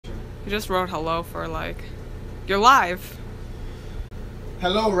You just wrote hello for like... You're live.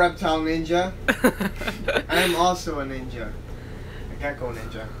 Hello, reptile ninja. I am also a ninja. A gecko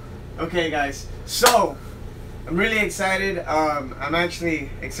ninja. Okay, guys. So, I'm really excited. I'm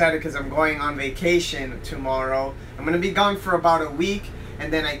actually excited because I'm going on vacation tomorrow. I'm going to be gone for about a week.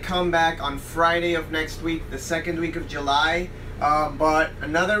 And then I come back on Friday of next week, the second week of July. But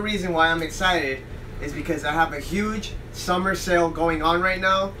another reason why I'm excited is because I have a huge summer sale going on right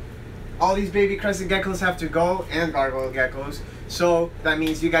now. All these baby crested geckos have to go, and gargoyle geckos. So that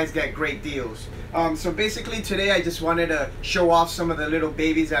means you guys get great deals. So basically today I just wanted to show off some of the little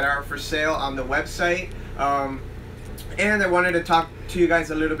babies that are for sale on the website. And I wanted to talk to you guys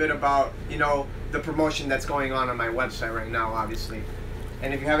a little bit about, you know, the promotion that's going on my website right now, obviously.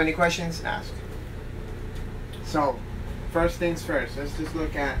 And if you have any questions, ask. So, first things first, let's just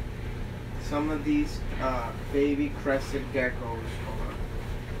look at some of these baby crested geckos. Hold on.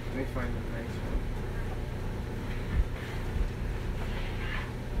 Let me find the next one.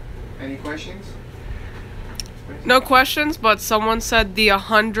 Any questions? No questions, but someone said the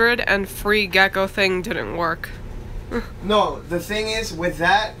 100 and free gecko thing didn't work. No, the thing is with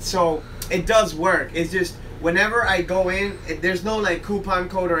that, so it does work. It's just whenever I go in, there's no like coupon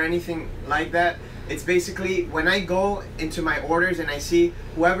code or anything like that. It's basically when I go into my orders and I see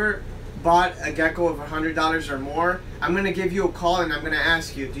whoever bought a gecko of $100 or more, I'm gonna give you a call and I'm gonna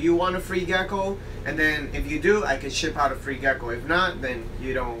ask you, do you want a free gecko? And then if you do, I can ship out a free gecko. If not, then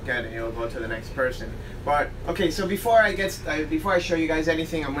you don't get it. It'll go to the next person. But okay, so before I show you guys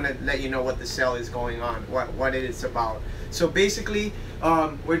anything, I'm gonna let you know what the sale is going on, what it is about. So basically,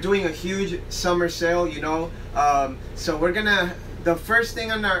 we're doing a huge summer sale. You know, so we're gonna. The first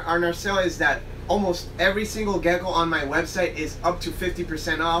thing on our sale is that almost every single gecko on my website is up to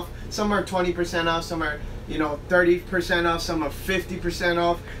 50% off. Some are 20% off. Some are 30% off. Some are 50%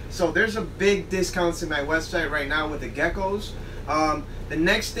 off. So there's a big discounts in my website right now with the geckos. The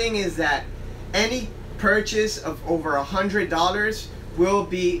next thing is that any purchase of over $100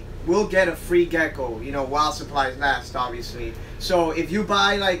 will get a free gecko, while supplies last, obviously. So if you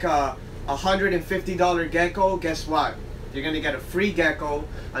buy like a $150 gecko, guess what? You're gonna get a free gecko,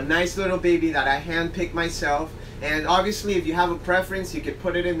 a nice little baby that I handpicked myself. And obviously if you have a preference, you could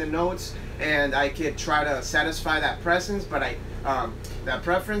put it in the notes and I could try to satisfy that preference, but I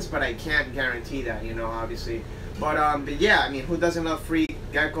can't guarantee that, obviously. But yeah, I mean, who doesn't love free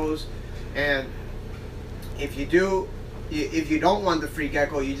geckos? And if you don't want the free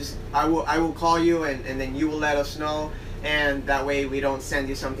gecko, I will call you and then you will let us know, and that way we don't send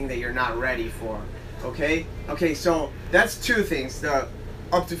you something that you're not ready for. Okay, so that's two things. The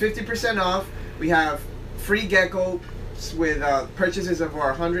up to 50% off. We have free gecko with purchases of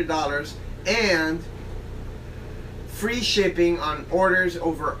over $100 and free shipping on orders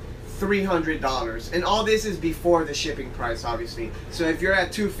over $300. And all this is before the shipping price, obviously. So if you're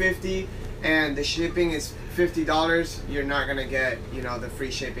at $250 and the shipping is $50, you're not gonna get the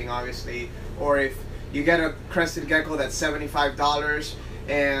free shipping, obviously. Or if you get a crested gecko that's $75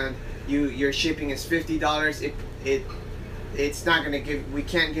 and your shipping is $50, it's not gonna we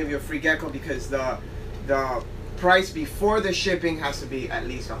can't give you a free gecko because the price before the shipping has to be at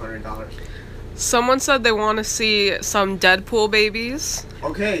least $100. Someone said they want to see some Deadpool babies.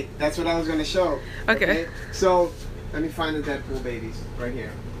 Okay, that's what I was gonna show. Okay. So let me find the Deadpool babies right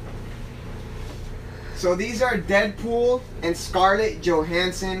here. So these are Deadpool and Scarlett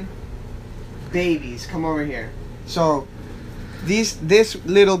Johansson babies. Come over here. So this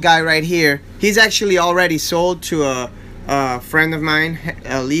little guy right here, he's actually already sold to a friend of mine,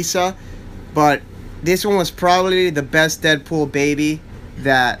 Lisa, but this one was probably the best Deadpool baby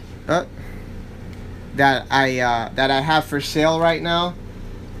that I have for sale right now.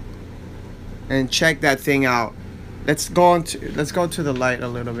 And check that thing out. Let's go to the light a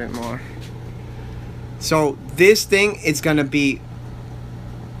little bit more. So this thing is gonna be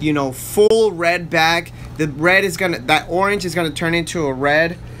full red back. The red is that orange is gonna turn into a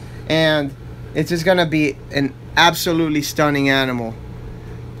red, and it's just gonna be an absolutely stunning animal.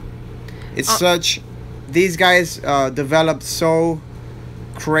 It's these guys developed so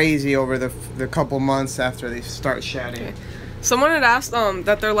crazy over the couple months after they start shedding. Okay. Someone had asked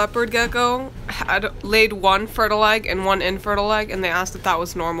that their leopard gecko had laid one fertile egg and one infertile egg, and they asked if that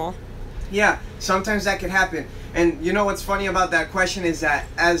was normal. Yeah, sometimes that could happen. And you know what's funny about that question is that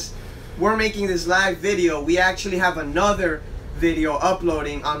as we're making this live video, we actually have another video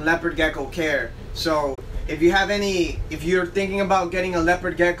uploading on leopard gecko care. So if you're thinking about getting a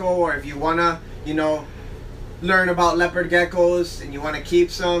leopard gecko, or if you wanna, learn about leopard geckos and you wanna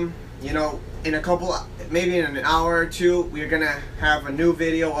keep some, maybe in an hour or two, we're gonna have a new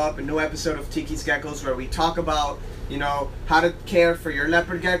video up, a new episode of TikisGeckos where we talk about, you know, how to care for your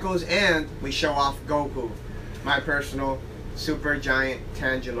leopard geckos, and we show off Goku, my personal super giant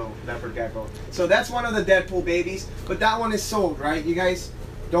Tangelo leopard gecko. So that's one of the Deadpool babies, but that one is sold, right? You guys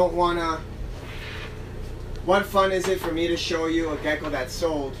don't wanna. What fun is it for me to show you a gecko that's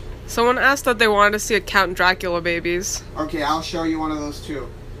sold? Someone asked that they wanted to see a Count Dracula babies. Okay, I'll show you one of those too.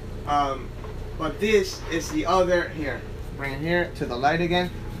 But this is the other, here, bring it here to the light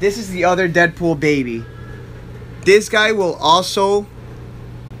again. This is the other Deadpool baby. This guy will also,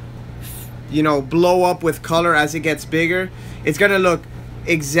 you know, blow up with color as it gets bigger. It's gonna look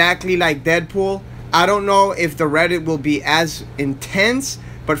exactly like Deadpool. I don't know if the red will be as intense,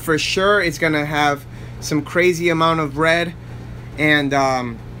 but for sure it's gonna have some crazy amount of red. And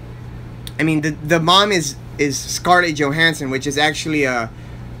I mean, the mom is Scarlett Johansson, which is actually a,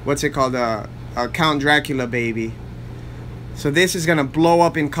 what's it called, a Count Dracula baby. So this is gonna blow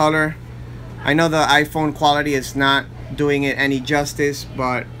up in color. I know the iPhone quality is not doing it any justice,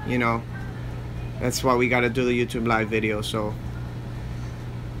 but you know, that's why we gotta do the YouTube live video. So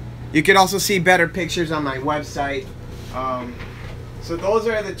you can also see better pictures on my website. So those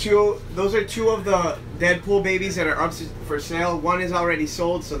are two of the Deadpool babies that are up for sale. One is already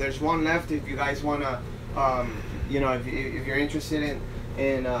sold, so there's one left if you guys wanna, you know, if you're interested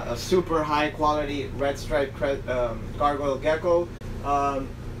in a super high quality red striped gargoyle gecko.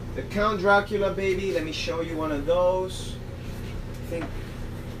 The Count Dracula baby, let me show you one of those. I think,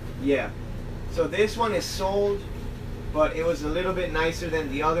 yeah. So this one is sold, but it was a little bit nicer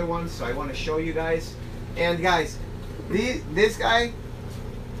than the other one, so I want to show you guys. And guys, this guy,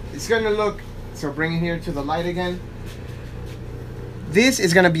 it's gonna look, so bring it here to the light again. This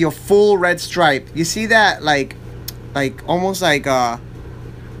is gonna be a full red stripe. You see that, like almost like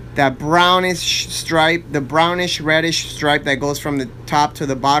that brownish stripe, the brownish reddish stripe that goes from the top to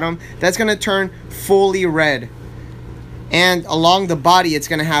the bottom. That's gonna turn fully red, and along the body it's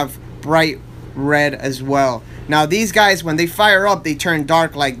gonna have bright red as well. Now these guys, when they fire up, they turn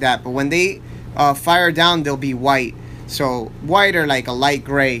dark like that, but when they fire down, they'll be white. So white or like a light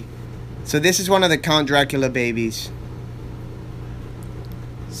gray. So this is one of the Count Dracula babies.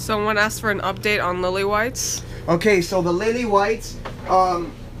 Someone asked for an update on lily whites. Okay, so the lily whites,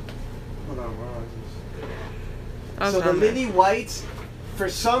 hold on, where was this? So the lily whites, for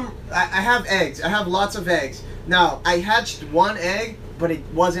some, I have eggs. I have lots of eggs. Now, I hatched one egg, but it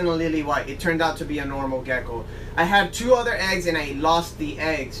wasn't a lily white. It turned out to be a normal gecko. I had 2 other eggs and I lost the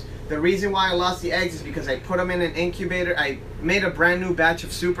eggs. The reason why I lost the eggs is because I put them in an incubator. I made a brand new batch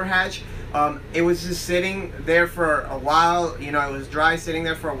of Super Hatch. It was just sitting there for a while. You know, it was dry, sitting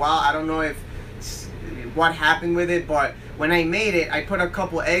there for a while. I don't know if what happened with it, but when I made it, I put a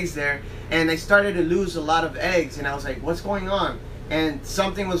couple eggs there and I started to lose a lot of eggs, and I was like, what's going on? And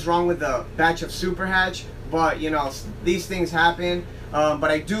something was wrong with the batch of Super Hatch, but you know, these things happen.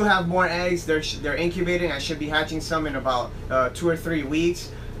 But I do have more eggs. They're incubating. I should be hatching some in about 2 or 3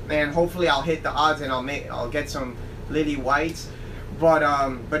 weeks, and hopefully I'll hit the odds and I'll get some lily whites. But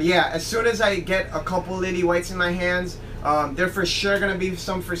yeah, as soon as I get a couple lily whites in my hands, they're for sure gonna be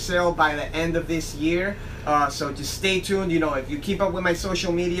some for sale by the end of this year. So just stay tuned. You know, if you keep up with my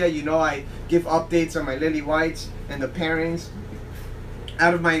social media, you know I give updates on my lily whites and the pairings.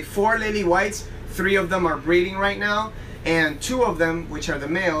 Out of my 4 lily whites, 3 of them are breeding right now, and 2 of them, which are the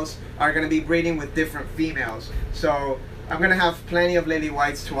males, are gonna be breeding with different females. So I'm gonna have plenty of lily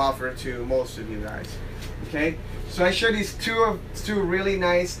whites to offer to most of you guys. Okay, so I showed these two really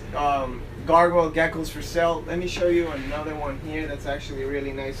nice gargoyle geckos for sale. Let me show you another one here that's actually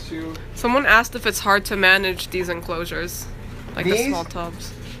really nice too. Someone asked if it's hard to manage these enclosures, like the small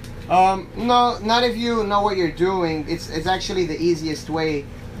tubs. No, not if you know what you're doing. It's actually the easiest way,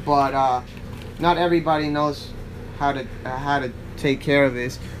 but not everybody knows how to take care of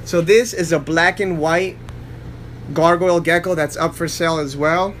this. So this is a black and white gargoyle gecko that's up for sale as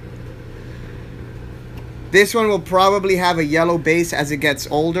well. This one will probably have a yellow base as it gets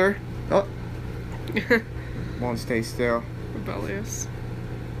older. Oh. Won't stay still. Rebellious.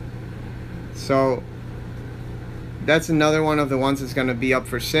 So that's another one of the ones that's going to be up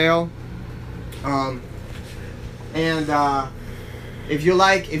for sale. If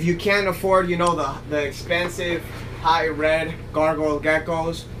you can't afford, you know, the expensive high red gargoyle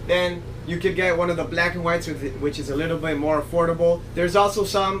geckos, then you could get one of the black and whites, which is a little bit more affordable. There's also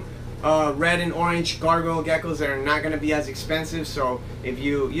some red and orange gargoyle geckos that are not going to be as expensive. So if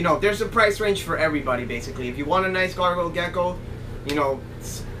you know, there's a price range for everybody basically. If you want a nice gargoyle gecko, you know,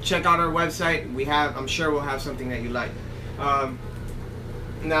 check out our website. I'm sure we'll have something that you like.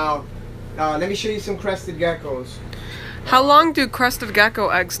 Now Let me show you some crested geckos. How long do crested gecko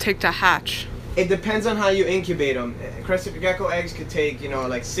eggs take to hatch? It depends on how you incubate them. Crested gecko eggs could take, you know,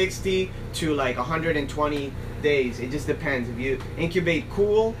 like 60 to like 120 days. It just depends. If you incubate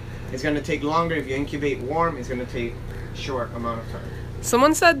cool, it's going to take longer. If you incubate warm, it's going to take short amount of time.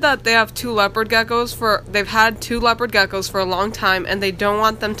 Someone said that they have they've had two leopard geckos for a long time and they don't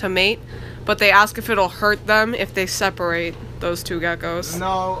want them to mate, but they ask if it'll hurt them if they separate those two geckos.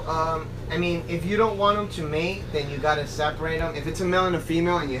 No, I mean, if you don't want them to mate, then you gotta separate them. If it's a male and a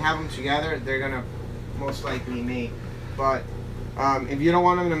female and you have them together, they're gonna most likely mate. But if you don't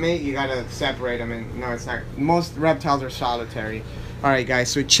want them to mate, you gotta separate them. And no, it's not. Most reptiles are solitary. All right, guys.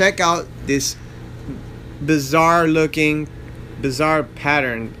 So check out this bizarre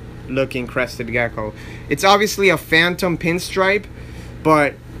pattern looking crested gecko. It's obviously a phantom pinstripe,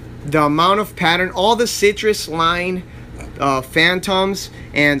 but the amount of pattern, all the citrus line phantoms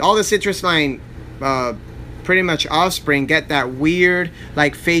and all the citrus line pretty much offspring get that weird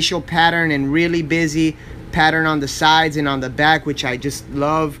like facial pattern and really busy pattern on the sides and on the back, which I just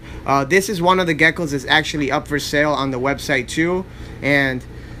love. This is one of the geckos that's actually up for sale on the website too, and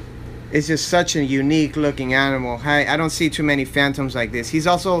it's just such a unique looking animal. I don't see too many phantoms like this. He's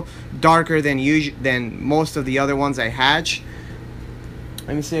also darker than most of the other ones I hatch.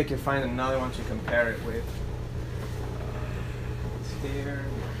 Let me see if I can find another one to compare it with. Here.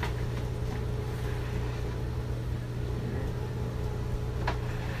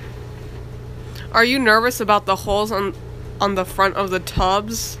 Are you nervous about the holes on the front of the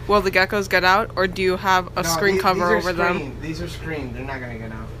tubs? Will the geckos get out, or do you have a screen cover over them? These are screened. They're not gonna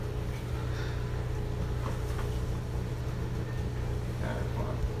get out.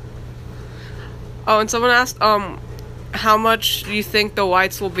 Oh, and someone asked, how much do you think the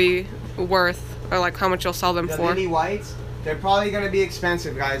whites will be worth, or like how much you'll sell them for? The lily whites, they're probably gonna be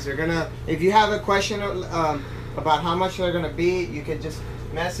expensive, guys. They're gonna. If you have a question about how much they're gonna be, you can just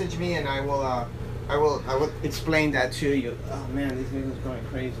message me and I will explain that to you. Oh man, these niggas going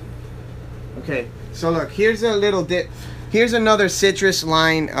crazy. Okay, so look, here's a little dip. Here's another citrus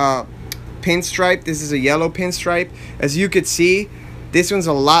line pinstripe. This is a yellow pinstripe. As you could see, this one's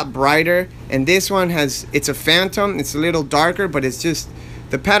a lot brighter, and this one it's a phantom. It's a little darker, but it's just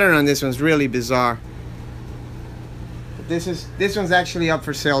the pattern on this one's really bizarre. This one's actually up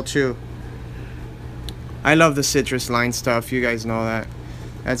for sale too. I love the citrus line stuff. You guys know that.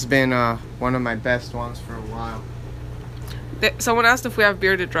 That's been one of my best ones for a while. Someone asked if we have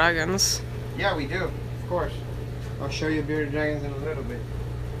bearded dragons. Yeah, we do. Of course. I'll show you bearded dragons in a little bit.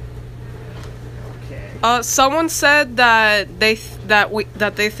 Okay. Someone said that they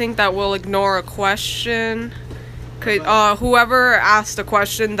think that we'll ignore a question. Could whoever asked a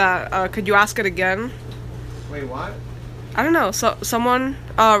question that could you ask it again? Wait, what? I don't know. So someone,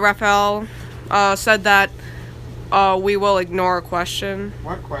 Raphael, said that we will ignore a question.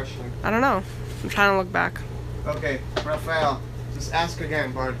 What question? I don't know. I'm trying to look back. Okay, Raphael, just ask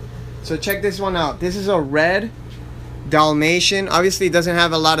again, bud. So check this one out. This is a red Dalmatian. Obviously, it doesn't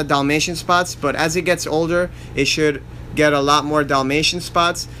have a lot of Dalmatian spots, but as it gets older, it should get a lot more Dalmatian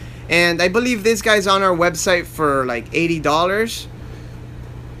spots. And I believe this guy's on our website for like $80.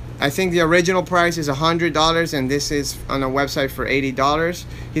 I think the original price is $100, and this is on our website for $80.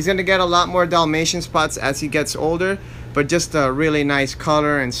 He's gonna get a lot more Dalmatian spots as he gets older, but just a really nice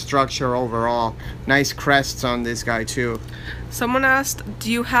color and structure overall. Nice crests on this guy too. Someone asked, do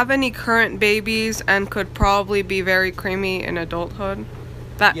you have any current babies and could probably be very creamy in adulthood?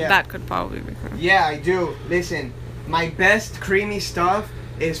 That could probably be creamy. Yeah, I do. Listen, my best creamy stuff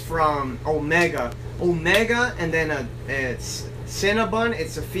is from Omega. Omega, and then it's Cinnabon.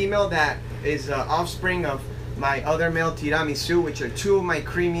 It's a female that is offspring of my other male Tiramisu, which are two of my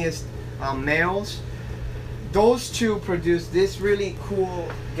creamiest males. Those two produce this really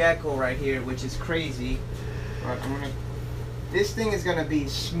cool gecko right here, which is crazy. All right, this thing is gonna be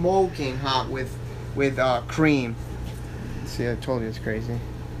smoking hot with cream. See, I told you it's crazy.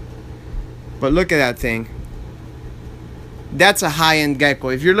 But look at that thing. That's a high-end gecko.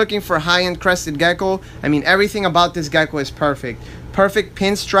 If you're looking for a high-end crested gecko, I mean, everything about this gecko is perfect. Perfect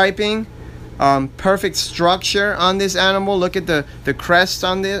pinstriping, perfect structure on this animal. Look at the crest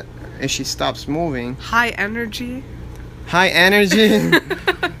on it. If she stops moving. High energy. High energy.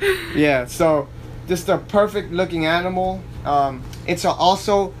 Yeah, so just a perfect looking animal. It's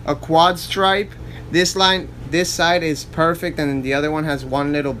also a quad stripe. This side is perfect, and then the other one has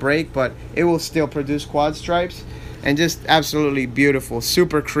one little break, but it will still produce quad stripes. And just absolutely beautiful,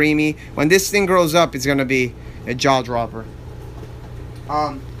 super creamy. When this thing grows up, it's gonna be a jaw dropper.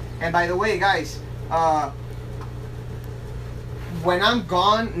 And by the way, guys, when I'm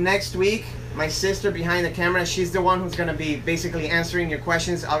gone next week, my sister behind the camera, she's the one who's gonna be basically answering your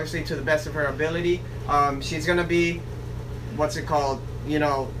questions, obviously to the best of her ability. She's gonna be, what's it called? You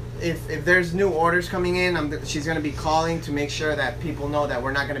know, if there's new orders coming in, she's gonna be calling to make sure that people know that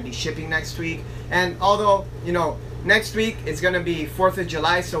we're not gonna be shipping next week. And although, you know, next week it's gonna be 4th of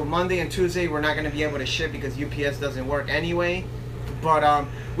July, so Monday and Tuesday we're not gonna be able to ship because UPS doesn't work anyway. But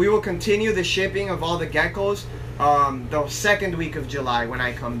we will continue the shipping of all the geckos the second week of July when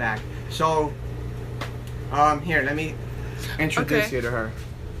I come back. So here, let me introduce you to her.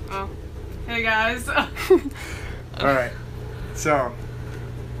 Oh, hey guys. All right, so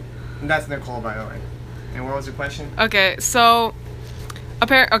that's Nicole, by the way. And what was the question? Okay, so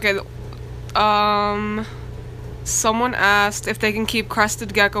someone asked if they can keep a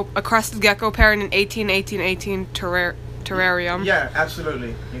crested gecko pair in an 18-18-18 terrarium. Yeah,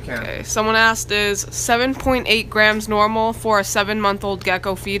 absolutely, you can. Okay, someone asked, is 7.8 grams normal for a 7-month-old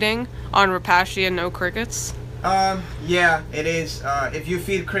gecko feeding on rapashi and no crickets? Yeah, it is. If you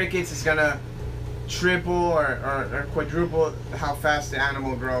feed crickets, it's gonna triple or quadruple how fast the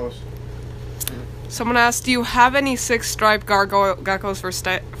animal grows. Someone asked, do you have any 6-striped gargoyle geckos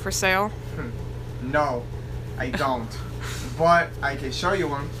for sale? No, I don't. But I can show you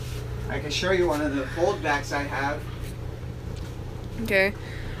one. I can show you one of the holdbacks I have. Okay.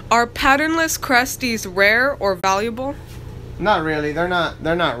 Are patternless cresties rare or valuable? Not really. They're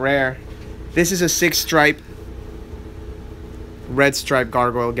not rare. This is a 6-stripe red stripe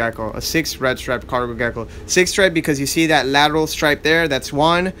gargoyle gecko. A 6 red stripe gargoyle gecko. 6 stripe because you see that lateral stripe there, that's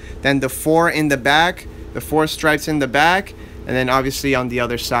one. Then the 4 in the back, the 4 stripes in the back, and then obviously on the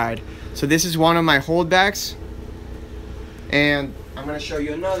other side. So this is one of my holdbacks. And I'm gonna show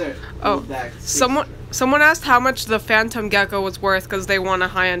you another holdback. Someone asked how much the phantom gecko was worth because they want a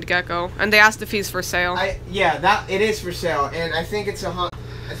high-end gecko, and they asked if he's for sale. Yeah, that it is for sale, and I think it's $100.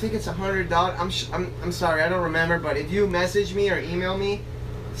 I'm sorry, I don't remember, but if you message me or email me,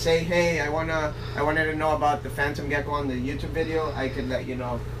 say hey, I wanted to know about the phantom gecko on the YouTube video, I could let you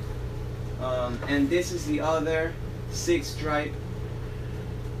know. And this is the other 6-stripe.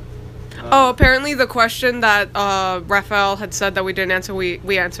 Apparently the question that Raphael had said that we didn't answer,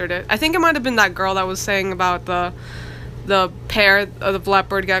 we answered it. I think it might have been that girl that was saying about the pair of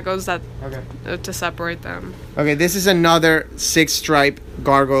leopard geckos that to separate them. Okay, this is another 6-stripe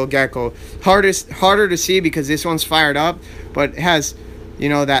gargoyle gecko. Harder to see because this one's fired up, but it has, you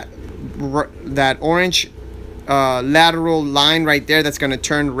know, that orange lateral line right there that's gonna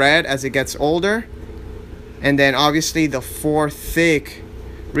turn red as it gets older, and then obviously the 4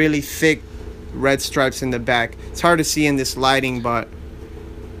 really thick red stripes in the back. It's hard to see in this lighting, but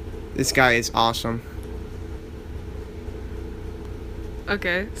this guy is awesome.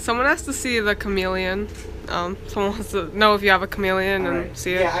 Okay, someone has to see the chameleon. Someone wants to know if you have a chameleon and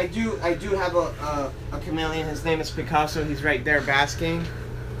see it. Yeah, I do have a chameleon. His name is Picasso. He's right there basking.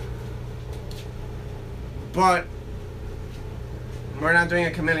 But we're not doing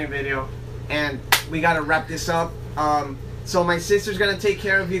a chameleon video, and we gotta wrap this up. So my sister's gonna take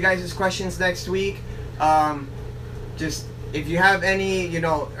care of you guys' questions next week. Just if you have any, you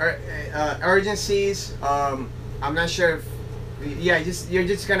know, urgencies, I'm not sure if, yeah, you're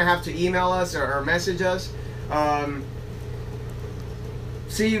just gonna have to email us or message us.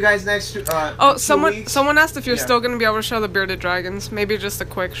 See you guys next. Someone asked if you're still gonna be able to show the bearded dragons. Maybe just a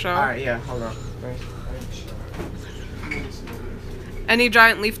quick show. All right, yeah, hold on. Any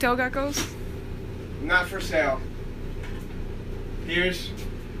giant leaf-tail geckos? Not for sale. Here's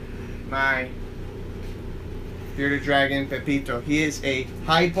my bearded dragon, Pepito. He is a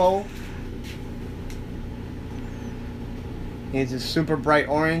hypo. He's a super bright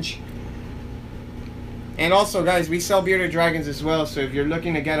orange. And also, guys, we sell bearded dragons as well. So if you're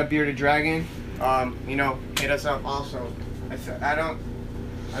looking to get a bearded dragon, you know, hit us up also. I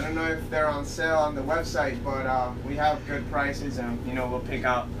don't know if they're on sale on the website, but we have good prices, and you know, we'll pick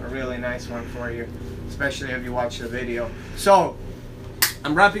out a really nice one for you, especially if you watch the video. So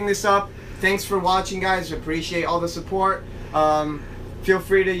I'm wrapping this up. Thanks for watching, guys. Appreciate all the support. Feel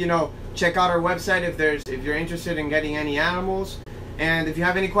free to, you know, check out our website if you're interested in getting any animals. And if you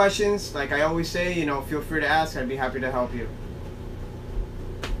have any questions, like I always say, you know, feel free to ask. I'd be happy to help you.